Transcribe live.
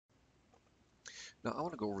Now I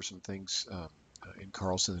want to go over some things in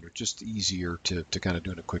Carlson that are just easier to kind of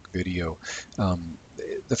do in a quick video.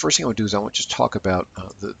 The first thing I want to do is I want to just talk about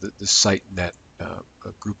the SiteNet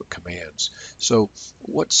group of commands. So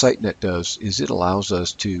what SiteNet does is it allows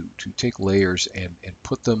us to take layers and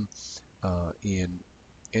put them in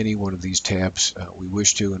any one of these tabs we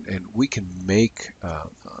wish to, and we can make,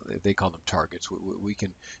 they call them targets, we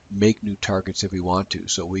can make new targets if we want to.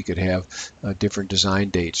 So we could have different design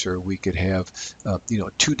dates, or we could have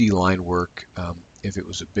 2D line work if it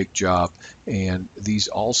was a big job. And these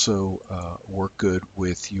also work good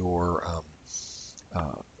with your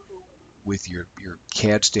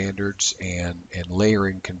CAD standards and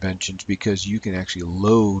layering conventions, because you can actually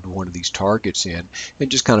load one of these targets in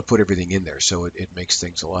and just kind of put everything in there, so it makes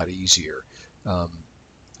things a lot easier.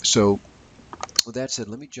 So with that said,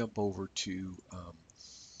 let me jump over to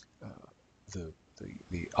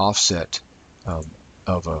the offset of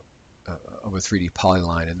a 3D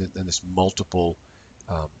polyline, and then this multiple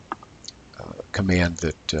command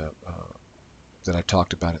that I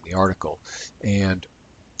talked about in the article. And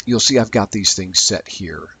you'll see I've got these things set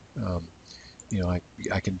here.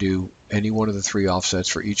 I can do any one of the 3 offsets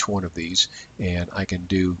for each one of these, and I can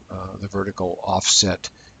do the vertical offset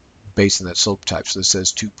based on that slope type. So this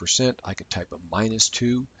says 2%. I could type a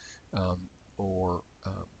 -2, or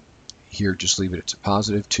here just leave it at a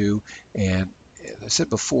 +2. And as I said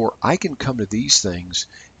before, I can come to these things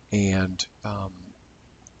and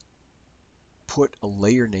put a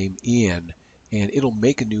layer name in, and it'll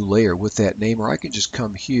make a new layer with that name, or I can just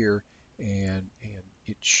come here and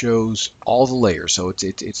it shows all the layers. So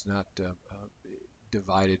it's not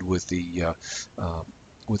divided with the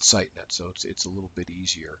with SiteNet, so it's a little bit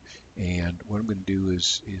easier. And what I'm going to do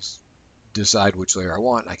is decide which layer I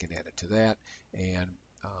want. I can add it to that, and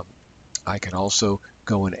I can also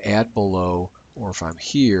go and add below, or if I'm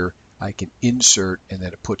here, I can insert, and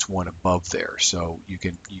then it puts one above there. So you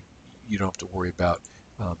don't have to worry about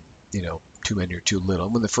too many or too little.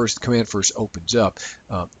 And when the command first opens up,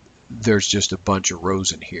 there's just a bunch of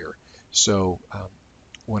rows in here. So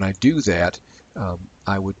when I do that,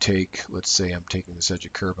 I would take, let's say I'm taking this edge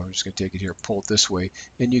of curb, I'm just going to take it here, pull it this way,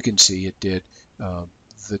 and you can see it did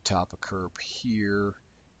the top of curb here,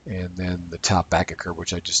 and then the top back of curb,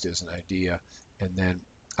 which I just did as an idea, and then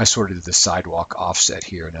I sort of did the sidewalk offset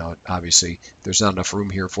here. Now obviously there's not enough room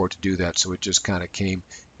here for it to do that, so it just kind of came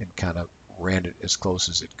and kind of ran it as close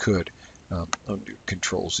as it could. I'll do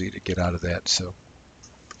Control-Z to get out of that, so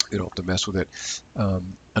you don't have to mess with it.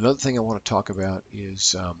 Another thing I want to talk about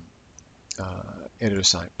is edit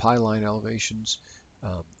assign polyline elevations.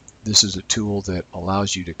 This is a tool that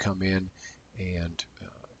allows you to come in and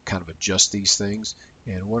kind of adjust these things.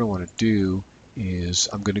 And what I want to do is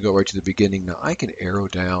I'm going to go right to the beginning. Now I can arrow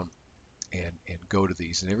down and go to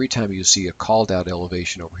these, and every time you see a called out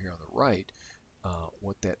elevation over here on the right,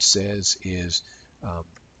 what that says is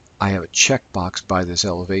I have a checkbox by this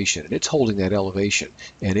elevation, and it's holding that elevation,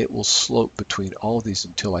 and it will slope between all of these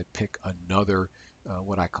until I pick another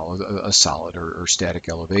what I call a solid or static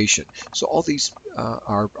elevation. So all these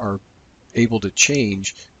are able to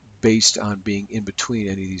change based on being in between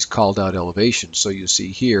any of these called out elevations. So you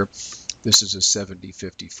see here, this is a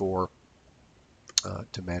 7054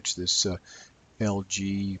 to match this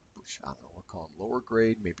LG, which I don't know, we'll call them lower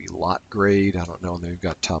grade, maybe lot grade, I don't know, and then we've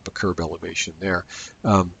got top of curb elevation there.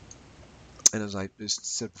 And as I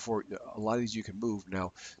said before, a lot of these you can move.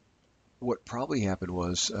 Now, what probably happened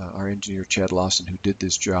was our engineer, Chad Lawson, who did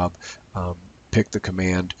this job, picked the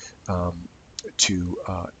command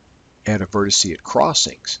to add a vertice at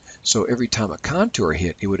crossings. So every time a contour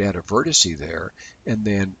hit, it would add a vertice there, and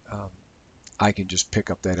then I can just pick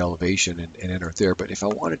up that elevation and enter it there. But if I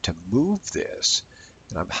wanted to move this,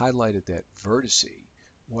 and I've highlighted that vertice,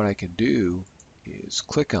 what I can do is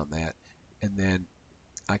click on that, and then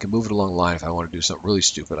I can move it along the line. If I want to do something really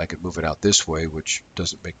stupid, I could move it out this way, which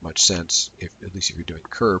doesn't make much sense, at least if you're doing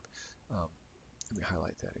curb. Let me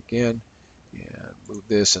highlight that again and move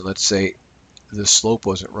this, and let's say the slope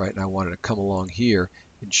wasn't right and I wanted to come along here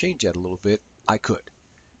and change that a little bit, I could.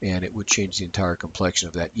 And it would change the entire complexion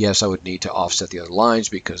of that. Yes, I would need to offset the other lines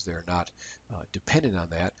because they're not dependent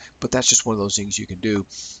on that, but that's just one of those things you can do.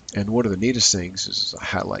 And one of the neatest things is, as I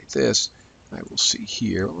highlight this, I will see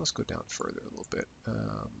here, let's go down further a little bit.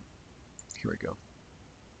 Here we go.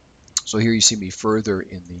 So here you see me further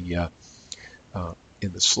in the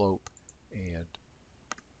slope, and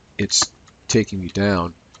it's taking me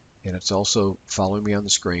down, and it's also following me on the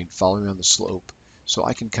screen, following me on the slope, so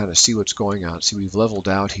I can kind of see what's going on. See, we've leveled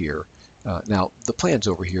out here. Now, the plans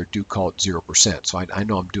over here do call it 0%, so I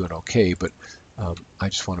know I'm doing okay, but I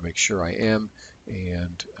just want to make sure I am,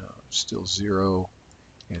 and still 0,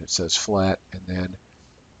 and it says flat, and then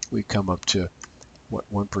we come up to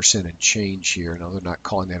what 1% and change here. Now they're not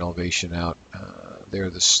calling that elevation out. There,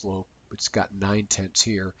 the slope, it's got 9/10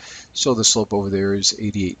 here, so the slope over there is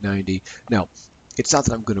 88.90. Now, it's not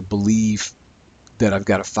that I'm going to believe that I've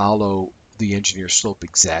got to follow the engineer slope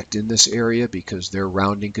exact in this area, because their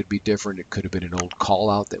rounding could be different. It could have been an old call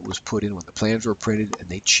out that was put in when the plans were printed and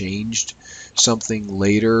they changed something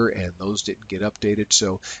later and those didn't get updated,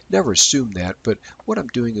 so never assume that. But what I'm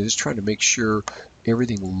doing is trying to make sure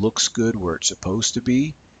everything looks good where it's supposed to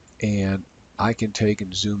be, and I can take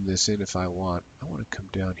and zoom this in if I want. I want to come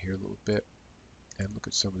down here a little bit and look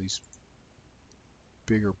at some of these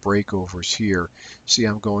bigger breakovers here. See,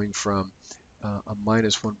 I'm going from a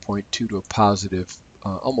minus 1.2 to a positive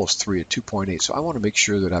almost 3 at 2.8. So I want to make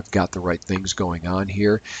sure that I've got the right things going on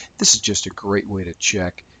here. This is just a great way to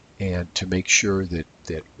check and to make sure that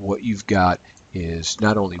what you've got is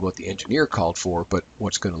not only what the engineer called for, but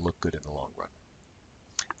what's going to look good in the long run.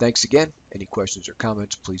 Thanks again. Any questions or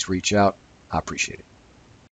comments, please reach out. I appreciate it.